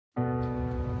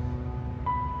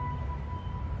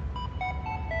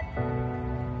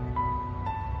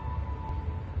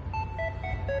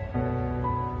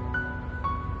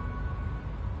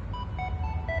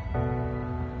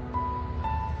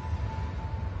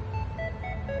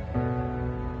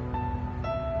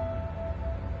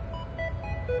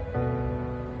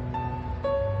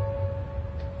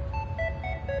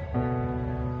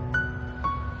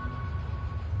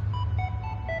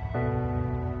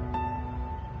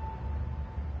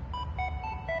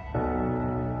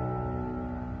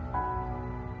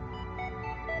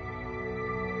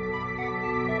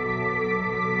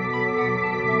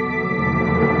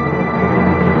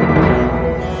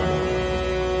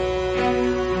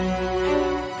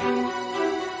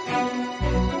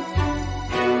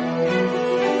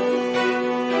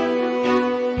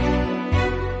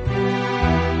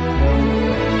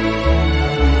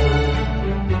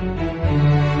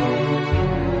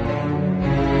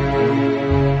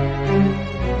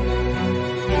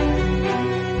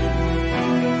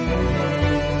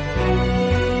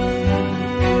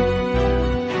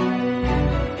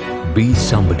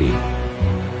somebody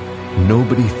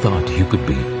nobody thought you could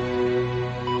be.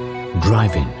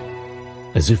 Driving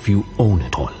as if you own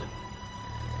it all.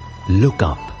 Look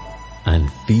up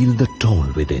and feel the toll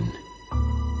within.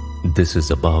 This is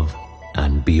above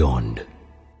and beyond.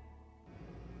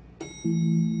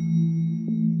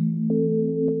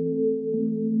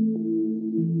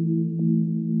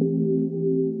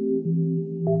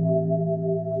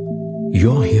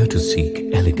 You're here to seek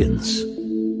elegance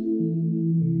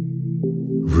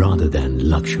rather than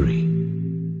luxury.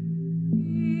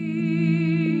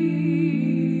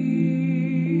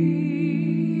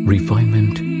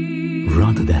 Refinement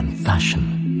rather than fashion.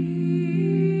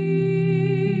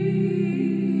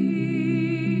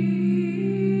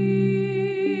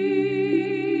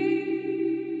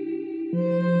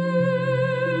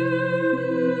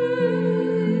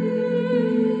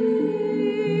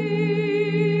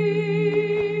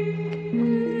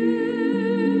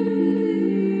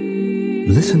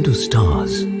 Listen to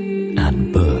stars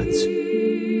and birds.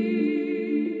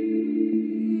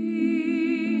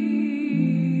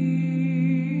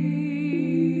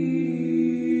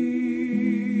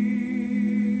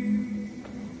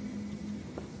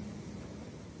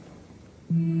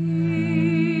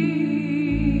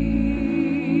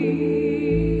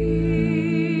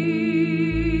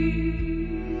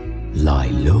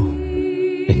 Lie low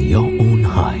in your own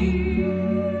high,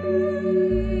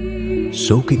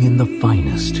 soaking in the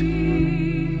finest,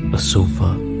 a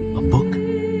sofa, a book,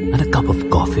 and a cup of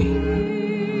coffee.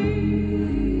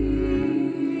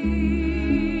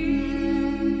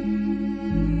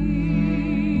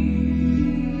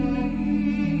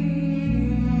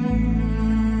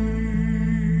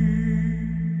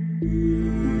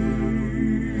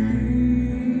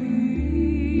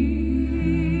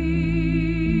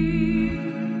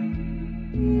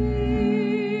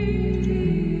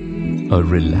 A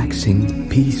relaxing,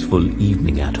 peaceful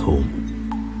evening at home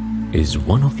is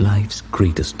one of life's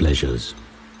greatest pleasures.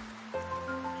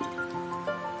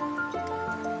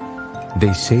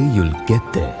 They say you'll get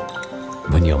there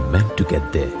when you're meant to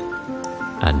get there,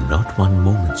 and not one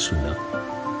moment sooner.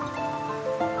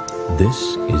 This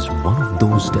is one of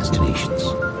those destinations.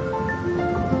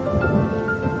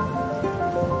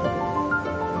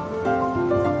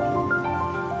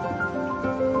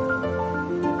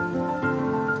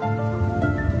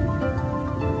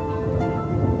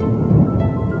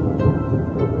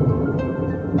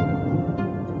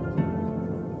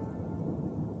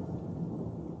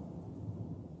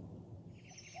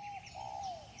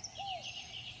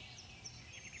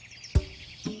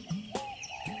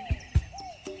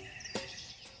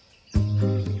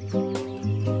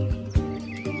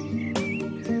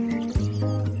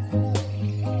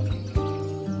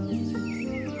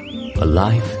 A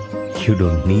life you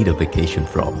don't need a vacation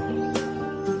from.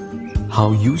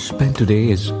 How you spend today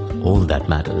is all that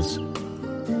matters.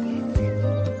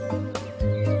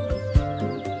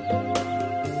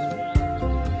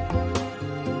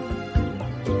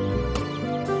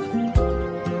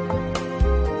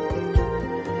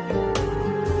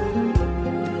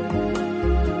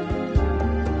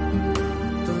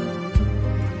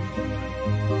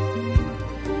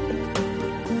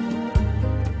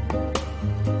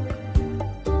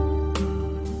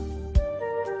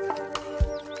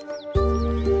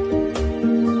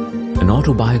 An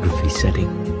autobiography setting.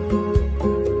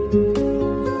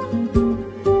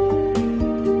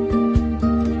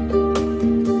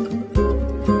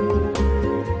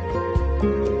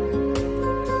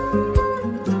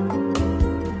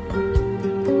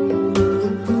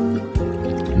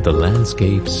 The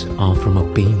landscapes are from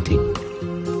a painting.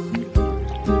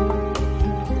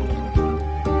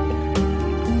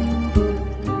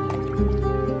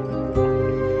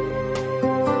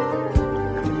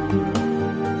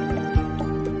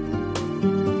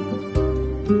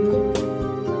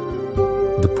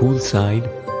 The poolside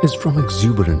is from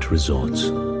exuberant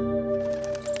resorts.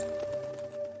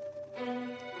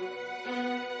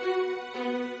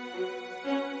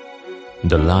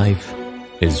 The life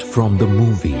is from the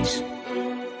movies.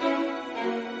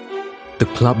 The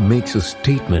club makes a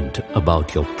statement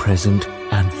about your present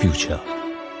and future.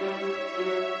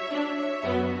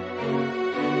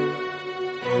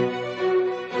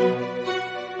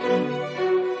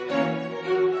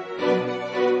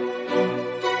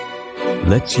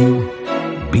 Lets you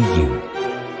be you.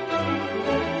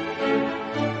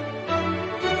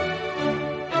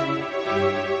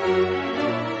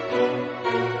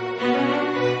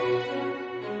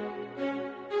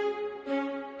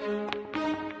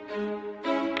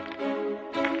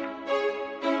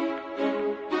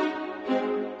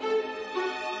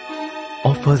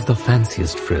 Offers the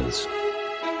fanciest frills,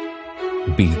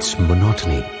 beats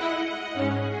monotony,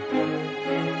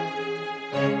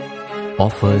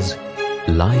 offers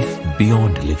life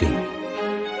beyond living.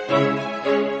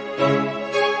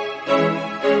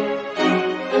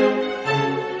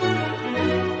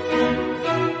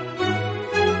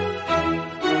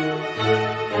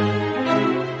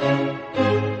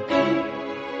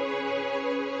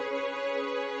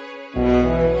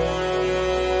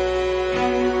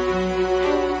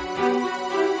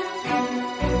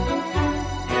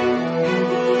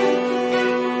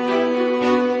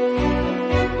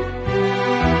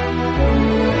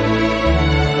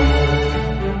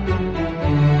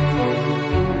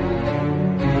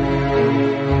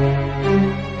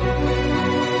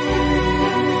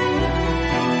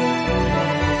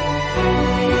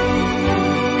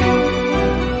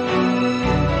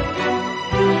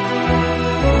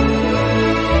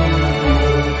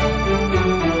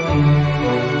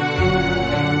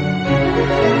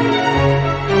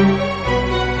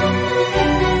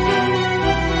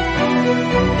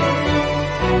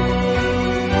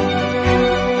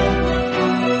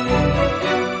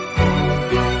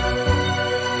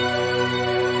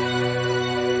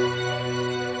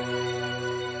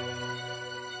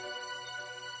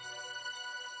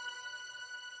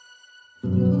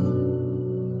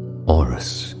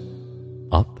 Aurus,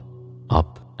 up,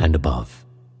 up and above.